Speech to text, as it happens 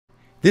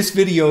This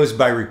video is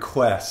by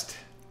request.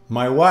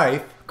 My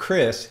wife,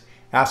 Chris,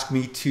 asked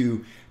me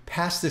to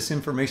pass this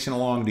information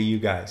along to you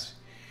guys.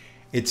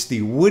 It's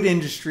the Wood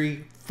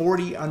Industry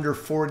 40 Under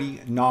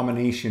 40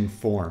 nomination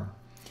form.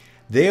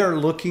 They are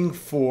looking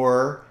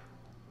for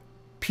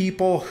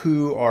people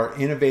who are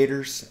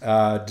innovators,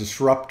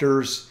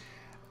 disruptors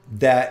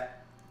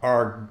that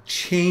are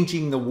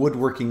changing the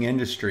woodworking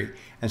industry.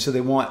 And so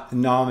they want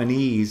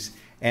nominees.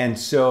 And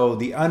so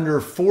the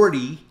under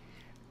 40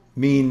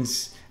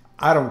 means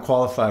I don't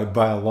qualify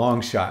by a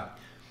long shot.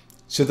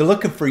 So they're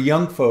looking for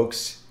young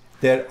folks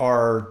that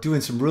are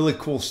doing some really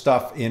cool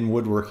stuff in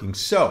woodworking.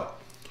 So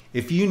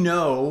if you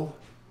know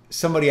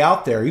somebody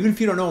out there, even if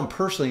you don't know them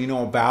personally, you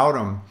know about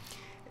them,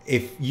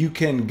 if you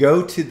can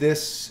go to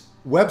this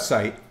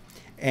website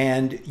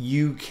and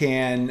you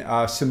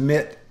can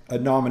submit a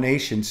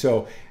nomination.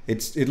 So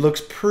it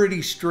looks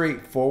pretty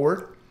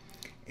straightforward,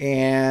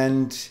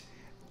 and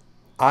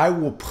I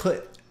will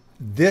put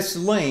this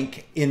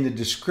link in the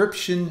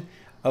description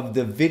of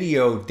the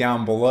video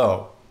down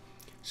below.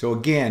 So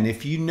again,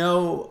 if you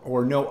know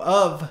or know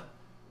of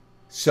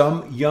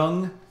some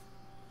young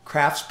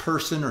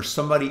craftsperson or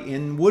somebody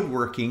in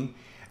woodworking,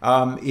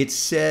 it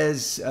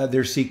says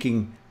they're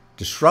seeking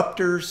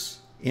disruptors,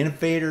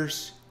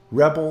 innovators,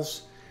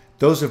 rebels,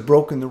 those who have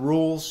broken the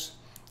rules,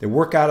 they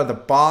work out of the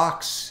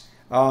box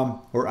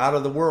or out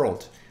of the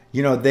world.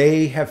 You know,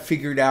 they have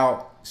figured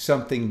out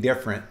something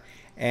different,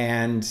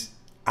 and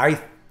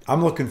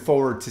I'm looking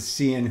forward to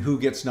seeing who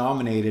gets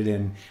nominated,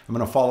 and I'm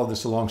going to follow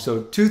this along.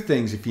 So two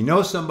things: if you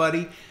know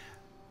somebody,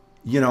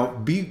 you know,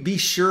 be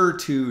sure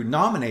to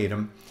nominate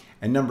them,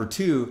 and number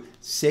two,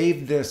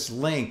 save this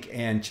link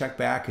and check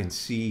back and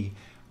see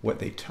what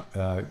they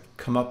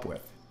come up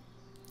with.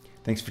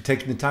 Thanks for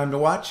taking the time to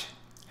watch.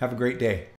 Have a great day.